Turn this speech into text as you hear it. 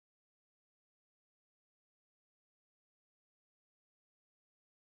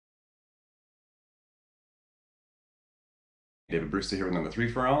David Brewster here with another Three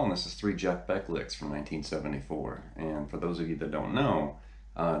for All, and this is three Jeff Beck licks from 1974. And for those of you that don't know,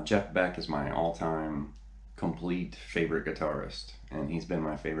 Jeff Beck is my all-time complete favorite guitarist, and he's been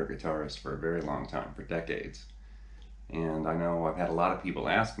my favorite guitarist for a very long time, for decades. And I know I've had a lot of people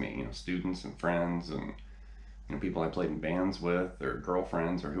ask me, students and friends and people I played in bands with, or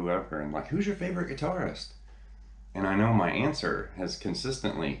girlfriends or whoever, and like, who's your favorite guitarist? And I know my answer has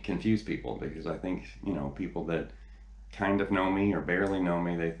consistently confused people because I think, people that kind of know me or barely know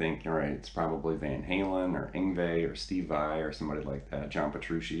me, they think, all right, it's probably Van Halen or Yngwie or Steve Vai or somebody like that, John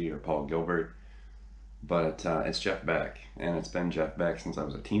Petrucci or Paul Gilbert. But it's Jeff Beck, and it's been Jeff Beck since I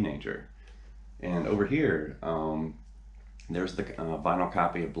was a teenager. And over here, there's the vinyl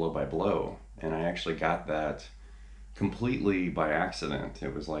copy of Blow by Blow, and I actually got that completely by accident.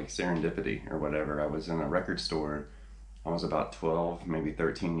 It was like serendipity or whatever. I was in a record store. I was about 12, maybe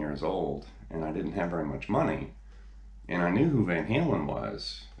 13 years old, and I didn't have very much money. And I knew who Van Halen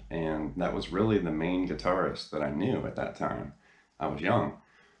was, and that was really the main guitarist that I knew at that time. I was young.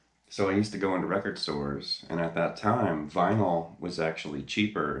 So I used to go into record stores, and at that time, vinyl was actually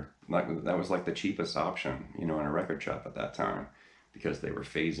cheaper. Like that was like the cheapest option, in a record shop at that time, because they were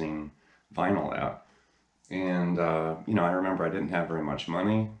phasing vinyl out. And, I remember I didn't have very much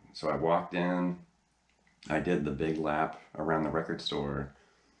money, so I walked in, I did the big lap around the record store,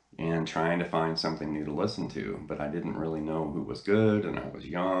 and trying to find something new to listen to, but I didn't really know who was good, and I was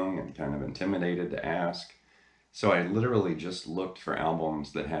young and kind of intimidated to ask. So I literally just looked for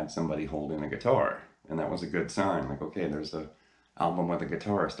albums that had somebody holding a guitar, and that was a good sign. Like, okay, there's a album with a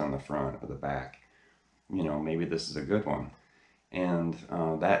guitarist on the front or the back. Maybe this is a good one. And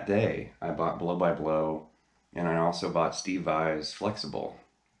that day, I bought Blow by Blow, and I also bought Steve Vai's Flexible,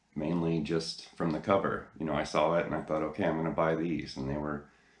 mainly just from the cover. I saw it and I thought, okay, I'm going to buy these, and they were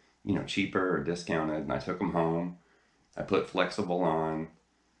cheaper or discounted, and I took them home. I put Flexible on.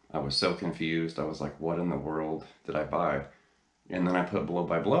 I was so confused. I was like, what in the world did I buy? And then I put Blow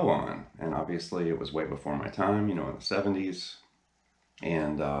by Blow on, and obviously it was way before my time, in the 70s.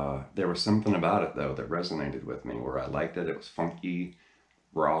 And there was something about it, though, that resonated with me, where I liked it. It was funky,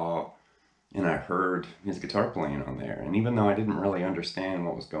 raw, and I heard his guitar playing on there. And even though I didn't really understand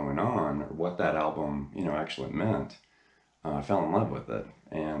what was going on or what that album, actually meant, I fell in love with it.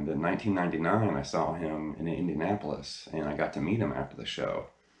 And in 1999, I saw him in Indianapolis, and I got to meet him after the show.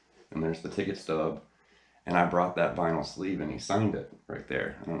 And there's the ticket stub, and I brought that vinyl sleeve, and he signed it right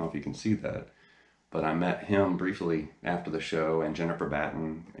there. I don't know if you can see that, but I met him briefly after the show, and Jennifer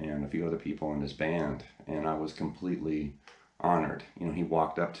Batten, and a few other people in his band, and I was completely honored. He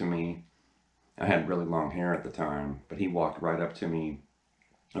walked up to me. I had really long hair at the time, but he walked right up to me,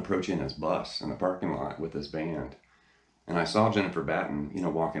 approaching his bus in the parking lot with his band. And I saw Jennifer Batten,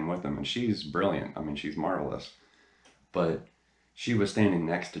 walking with him, and she's brilliant. I mean, she's marvelous. But she was standing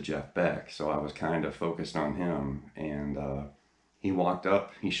next to Jeff Beck, so I was kind of focused on him. And he walked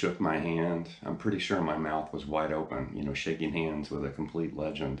up, he shook my hand. I'm pretty sure my mouth was wide open, shaking hands with a complete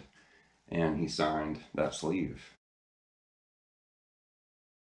legend. And he signed that sleeve.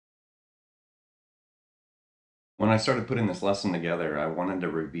 When I started putting this lesson together, I wanted to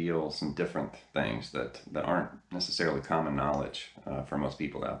reveal some different things that aren't necessarily common knowledge for most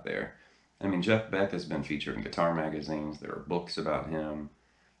people out there. I mean, Jeff Beck has been featured in guitar magazines. There are books about him.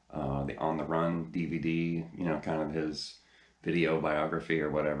 The On the Run DVD, kind of his video biography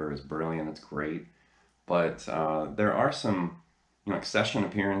or whatever, is brilliant. It's great. But there are some, like session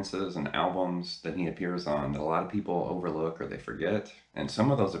appearances and albums that he appears on that a lot of people overlook or they forget. And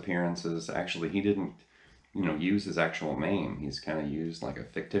some of those appearances, actually, he didn't use his actual name. He's kind of used like a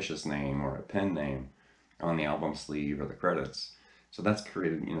fictitious name or a pen name on the album sleeve or the credits. So that's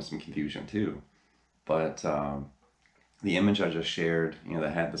created, some confusion too. But the image I just shared,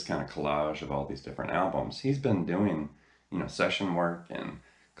 that had this kind of collage of all these different albums, he's been doing, session work and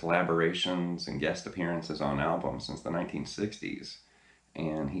collaborations and guest appearances on albums since the 1960s.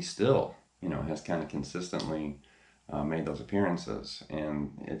 And he still, has kind of consistently made those appearances.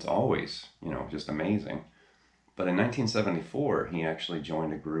 And it's always, just amazing. But in 1974, he actually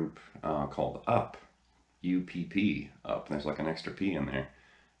joined a group called Up, UPP, Up. There's like an extra P in there.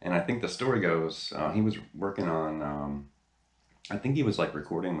 And I think the story goes, he was working on, I think he was like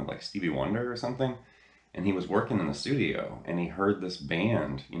recording with like Stevie Wonder or something. And he was working in the studio, and he heard this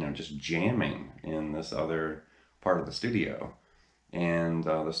band, just jamming in this other part of the studio. And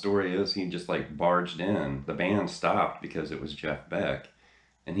the story is he just like barged in. The band stopped because it was Jeff Beck.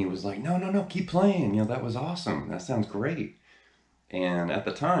 And he was like, no, no, no, keep playing. That was awesome. That sounds great. And at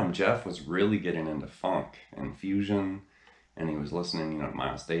the time, Jeff was really getting into funk and fusion. And he was listening, to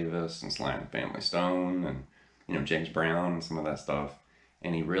Miles Davis and Sly and the Family Stone. And, James Brown and some of that stuff.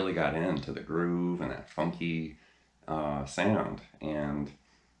 And he really got into the groove and that funky sound. And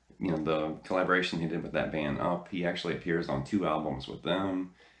the collaboration he did with that band Up, he actually appears on 2 albums with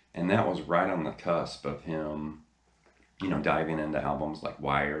them, and that was right on the cusp of him, diving into albums like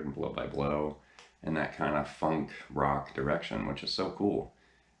Wired and Blow by Blow, and that kind of funk rock direction, which is so cool.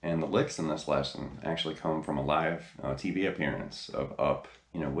 And the licks in this lesson actually come from a live TV appearance of Up,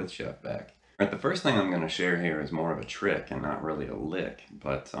 with Jeff Beck. All right, the first thing I'm going to share here is more of a trick and not really a lick,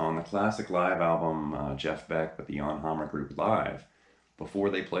 but on the classic live album Jeff Beck with the Jan Hammer Group Live,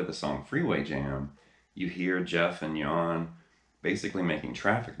 before they play the song Freeway Jam, you hear Jeff and Jan basically making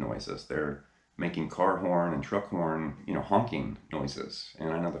traffic noises. They're making car horn and truck horn, honking noises.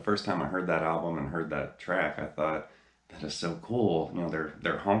 And I know the first time I heard that album and heard that track, I thought, that is so cool.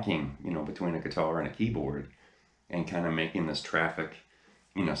 They're honking, between a guitar and a keyboard and kind of making this traffic,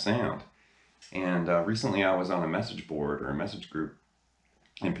 sound. And recently I was on a message board or a message group,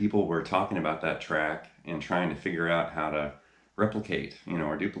 and people were talking about that track and trying to figure out how to replicate,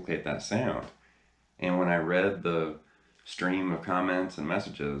 or duplicate that sound. And when I read the stream of comments and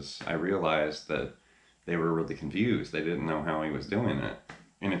messages, I realized that they were really confused. They didn't know how he was doing it.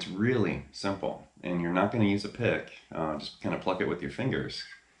 And it's really simple. And you're not going to use a pick. Just kind of pluck it with your fingers.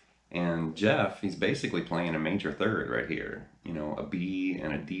 And Jeff, he's basically playing a major third right here. A B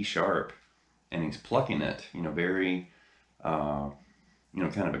and a D sharp. And he's plucking it, very, kind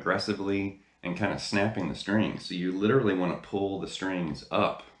of aggressively, and kind of snapping the strings. So you literally want to pull the strings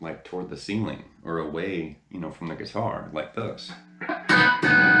up, like toward the ceiling, or away, from the guitar, like this.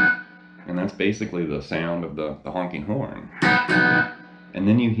 And that's basically the sound of the honking horn. And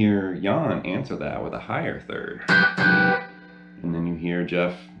then you hear Jan answer that with a higher third. And then you hear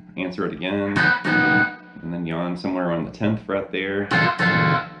Jeff answer it again. And then Jan somewhere on the 10th fret there.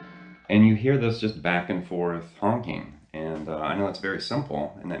 And you hear this just back and forth honking. And I know it's very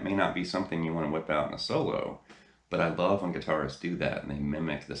simple, and that may not be something you want to whip out in a solo, but I love when guitarists do that, and they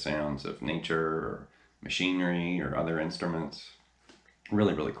mimic the sounds of nature or machinery or other instruments.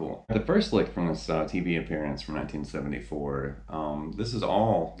 Really, really cool. The first lick from this TV appearance from 1974, this is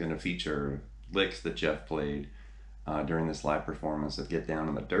all going to feature licks that Jeff played during this live performance of Get Down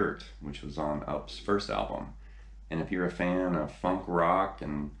in the Dirt, which was on Up's first album. And if you're a fan of funk rock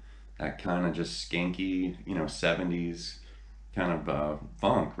and that kind of just skanky, 70s kind of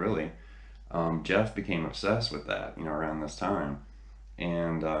funk, really. Jeff became obsessed with that, around this time.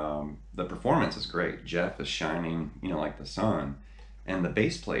 And the performance is great. Jeff is shining, like the sun. And the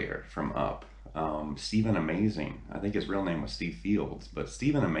bass player from Up, Stephen Amazing, I think his real name was Steve Fields, but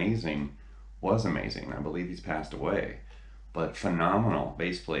Stephen Amazing was amazing. I believe he's passed away. But phenomenal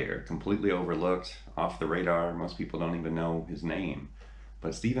bass player, completely overlooked, off the radar. Most people don't even know his name.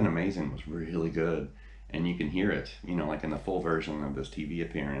 But Stephen Amazing was really good, and you can hear it, like in the full version of this TV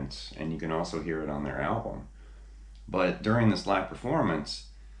appearance, and you can also hear it on their album. But during this live performance,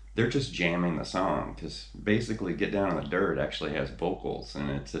 they're just jamming the song, because basically Get Down in the Dirt actually has vocals,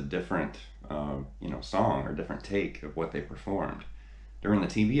 and it's a different, song or different take of what they performed. During the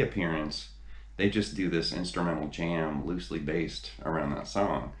TV appearance, they just do this instrumental jam loosely based around that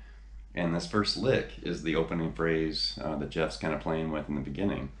song. And this first lick is the opening phrase that Jeff's kind of playing with in the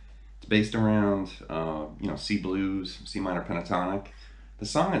beginning. It's based around, C blues, C minor pentatonic. The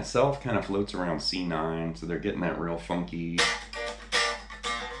song itself kind of floats around C9, so they're getting that real funky,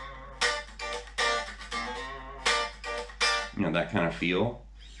 that kind of feel.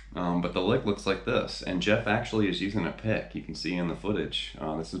 But the lick looks like this, and Jeff actually is using a pick. You can see in the footage.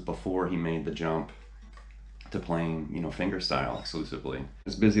 This is before he made the jump to playing, fingerstyle exclusively.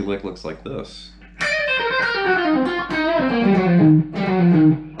 This busy lick looks like this.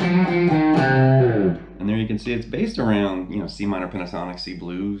 And there you can see it's based around, C minor pentatonic, C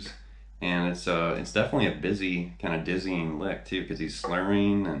blues, and it's definitely a busy, kind of dizzying lick too, because he's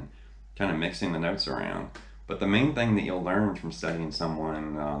slurring and kind of mixing the notes around. But the main thing that you'll learn from studying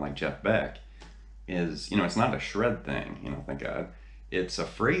someone like Jeff Beck is, it's not a shred thing, thank God. It's a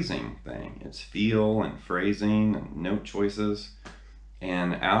phrasing thing. It's feel and phrasing and note choices.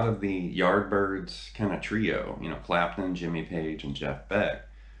 And out of the Yardbirds kind of trio, Clapton, Jimmy Page, and Jeff Beck,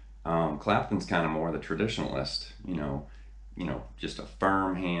 Clapton's kind of more the traditionalist, just a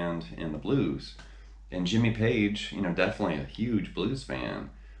firm hand in the blues. And Jimmy Page, definitely a huge blues fan.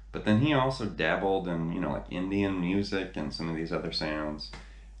 But then he also dabbled in, like Indian music and some of these other sounds.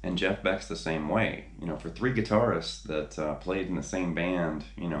 And Jeff Beck's the same way. For 3 guitarists that played in the same band,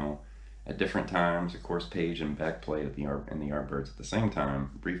 at different times. Of course, Page and Beck played in the Yardbirds at the same time,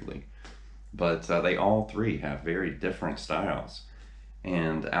 briefly. But they all 3 have very different styles.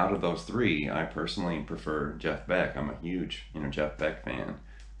 And out of those three, I personally prefer Jeff Beck. I'm a huge, Jeff Beck fan,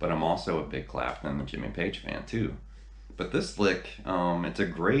 but I'm also a big Clapton and Jimmy Page fan too. But this lick, it's a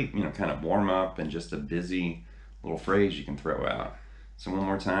great, kind of warm up and just a busy little phrase you can throw out. So one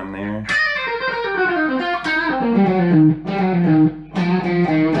more time there.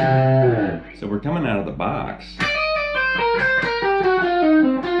 So we're coming out of the box.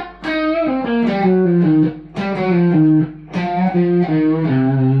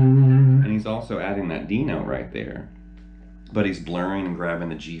 And he's also adding that D note right there. But he's blurring and grabbing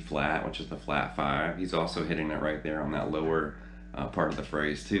the G flat, which is the flat 5. He's also hitting it right there on that lower part of the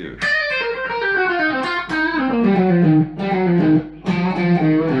phrase too.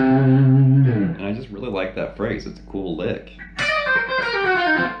 And I just really like that phrase. It's a cool lick.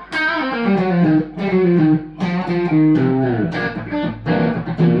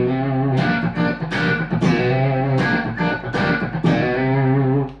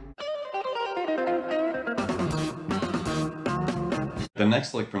 The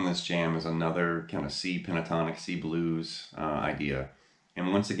next lick from this jam is another kind of C pentatonic, C blues idea.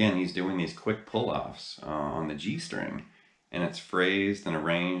 And once again, he's doing these quick pull-offs on the G string. And it's phrased and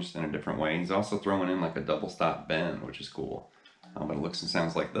arranged in a different way. He's also throwing in like a double stop bend, which is cool. But it looks and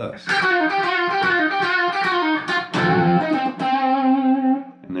sounds like this.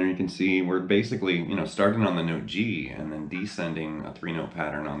 And there you can see we're basically, starting on the note G and then descending a 3-note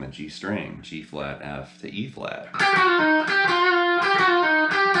pattern on the G string, G flat, F to E flat.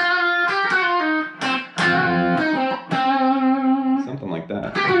 Something like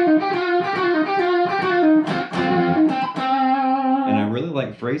that. And I really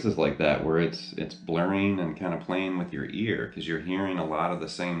like phrases like that where it's blurring and kind of playing with your ear because you're hearing a lot of the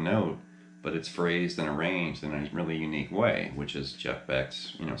same note, but it's phrased and arranged in a really unique way, which is Jeff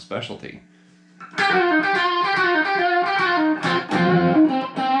Beck's, specialty. And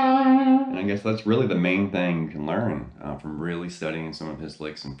I guess that's really the main thing you can learn from really studying some of his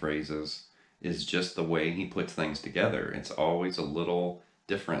licks and phrases is just the way he puts things together. It's always a little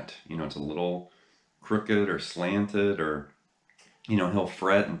different. It's a little crooked or slanted, or, he'll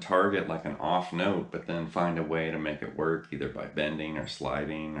fret and target like an off note, but then find a way to make it work either by bending or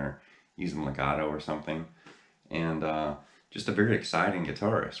sliding or using legato or something. And just a very exciting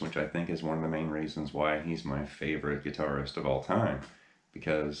guitarist, which I think is one of the main reasons why he's my favorite guitarist of all time,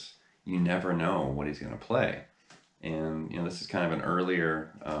 because you never know what he's going to play. And, this is kind of an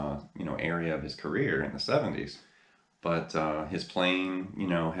earlier, area of his career in the 70s. But his playing,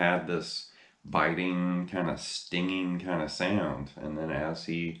 had this biting, kind of stinging kind of sound. And then as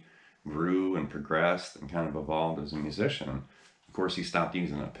he grew and progressed and kind of evolved as a musician, of course, he stopped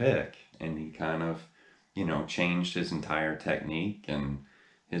using a pick. And he kind of, changed his entire technique and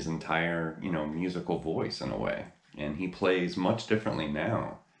his entire, musical voice in a way. And he plays much differently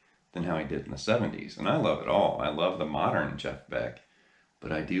now than how he did in the 70s. And I love it all. I love the modern Jeff Beck,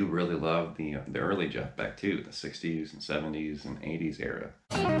 but I do really love the early Jeff Beck too, the 60s and 70s and 80s era.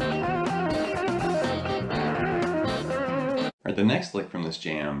 All right, the next lick from this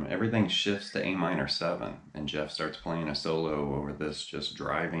jam, everything shifts to A minor 7, and Jeff starts playing a solo over this just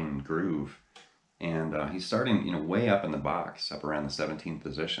driving groove. And he's starting, way up in the box, up around the 17th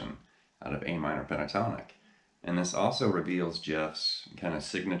position out of A minor pentatonic. And this also reveals Jeff's kind of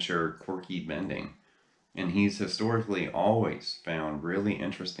signature quirky bending. And he's historically always found really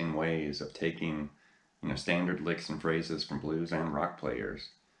interesting ways of taking, standard licks and phrases from blues and rock players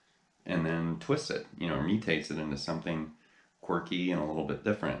and then twists it, mutates it into something quirky and a little bit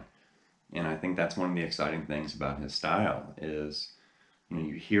different. And I think that's one of the exciting things about his style is,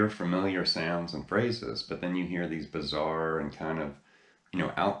 you hear familiar sounds and phrases, but then you hear these bizarre and kind of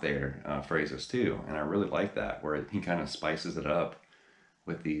out there phrases too. And I really like that, where he kind of spices it up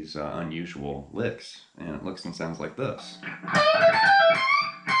with these unusual licks. And it looks and sounds like this.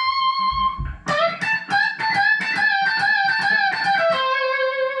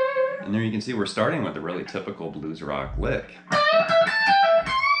 And there you can see we're starting with a really typical blues rock lick.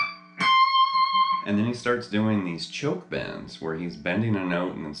 And then he starts doing these choke bends where he's bending a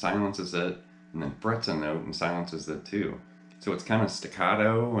note and then silences it, and then frets a note and silences it too. So it's kind of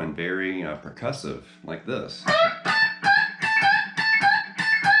staccato and very percussive, like this.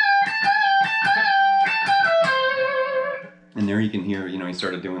 And there you can hear, he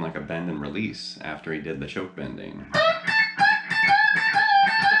started doing like a bend and release after he did the choke bending.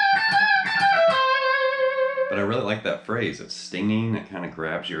 But I really like that phrase. It's stinging, it kind of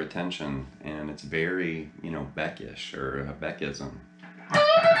grabs your attention, and it's very, Beckish or a Beckism.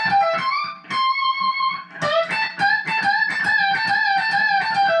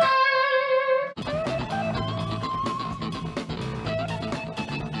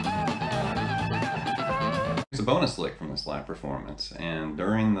 bonus lick from this live performance. And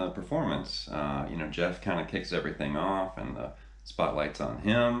during the performance, Jeff kind of kicks everything off, and the spotlight's on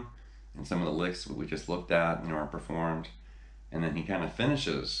him, and some of the licks we just looked at, are performed. And then he kind of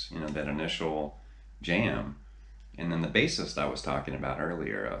finishes, that initial jam. And then the bassist I was talking about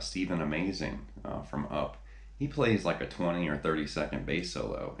earlier, Stephen Amazing from Up, he plays like a 20 or 30-second bass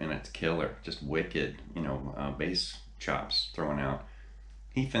solo, and it's killer, just wicked, bass chops thrown out.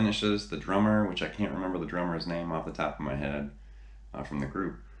 He finishes. The drummer, which I can't remember the drummer's name off the top of my head from the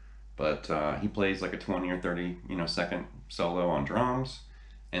group, but he plays like a 20 or 30 second solo on drums,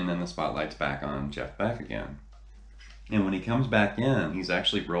 and then the spotlight's back on Jeff Beck again. And when he comes back in, he's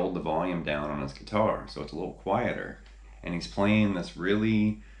actually rolled the volume down on his guitar, so it's a little quieter, and he's playing this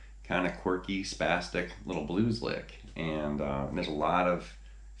really kind of quirky, spastic little blues lick, and there's a lot of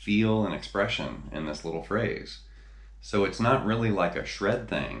feel and expression in this little phrase. So it's not really like a shred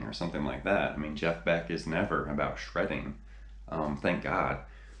thing or something like that. I mean, Jeff Beck is never about shredding, thank God.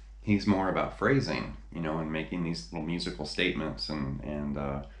 He's more about phrasing, and making these little musical statements, and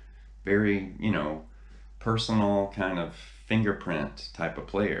very, personal kind of fingerprint type of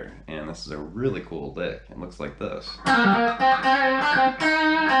player. And this is a really cool lick. It looks like this.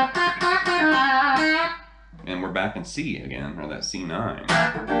 And we're back in C again, or that C9.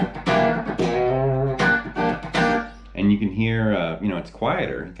 And you can hear, it's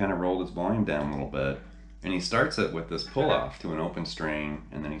quieter. He kind of rolled his volume down a little bit. And he starts it with this pull-off to an open string,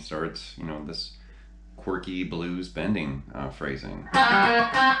 and then he starts, this quirky blues bending phrasing.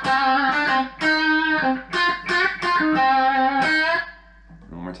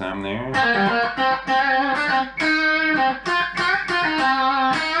 One more time there.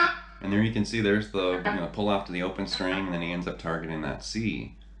 And there you can see there's the pull-off to the open string, and then he ends up targeting that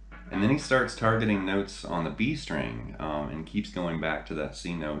C. And then he starts targeting notes on the B string, and keeps going back to that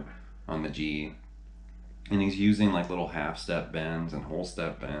C note on the G. And he's using like little half-step bends and whole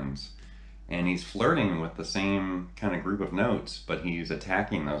step bends. And he's flirting with the same kind of group of notes, but he's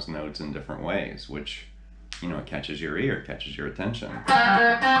attacking those notes in different ways, which, it catches your ear, catches your attention.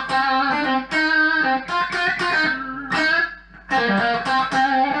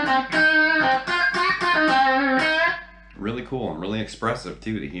 Really cool and really expressive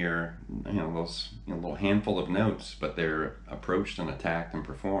too, to hear those little handful of notes, but they're approached and attacked and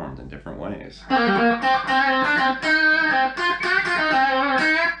performed in different ways.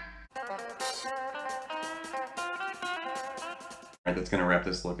 Alright, that's going to wrap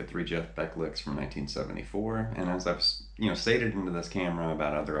this look at 3 Jeff Beck licks from 1974. And as I've stated into this camera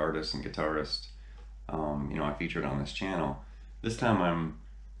about other artists and guitarists, I featured on this channel, this time I'm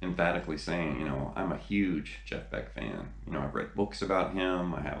emphatically saying, I'm a huge Jeff Beck fan. I've read books about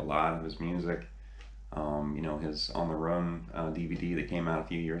him. I have a lot of his music. His On the Run DVD that came out a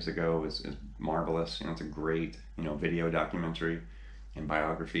few years ago is marvelous. It's a great, video documentary and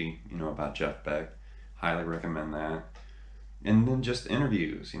biography, about Jeff Beck. Highly recommend that. And then just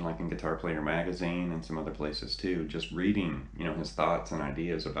interviews, like in Guitar Player magazine and some other places too. Just reading, his thoughts and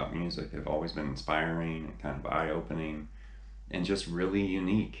ideas about music have always been inspiring and kind of eye-opening. And just really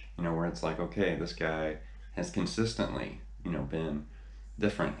unique, where it's like, okay, this guy has consistently, been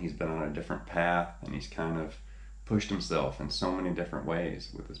different. He's been on a different path, and he's kind of pushed himself in so many different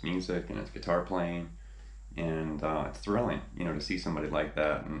ways with his music and his guitar playing. And it's thrilling, to see somebody like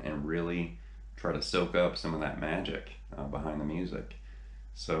that and really try to soak up some of that magic behind the music.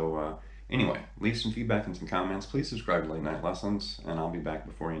 So anyway, leave some feedback and some comments. Please subscribe to Late Night Lessons, and I'll be back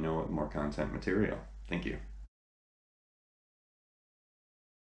before you know it with more content material. Thank you.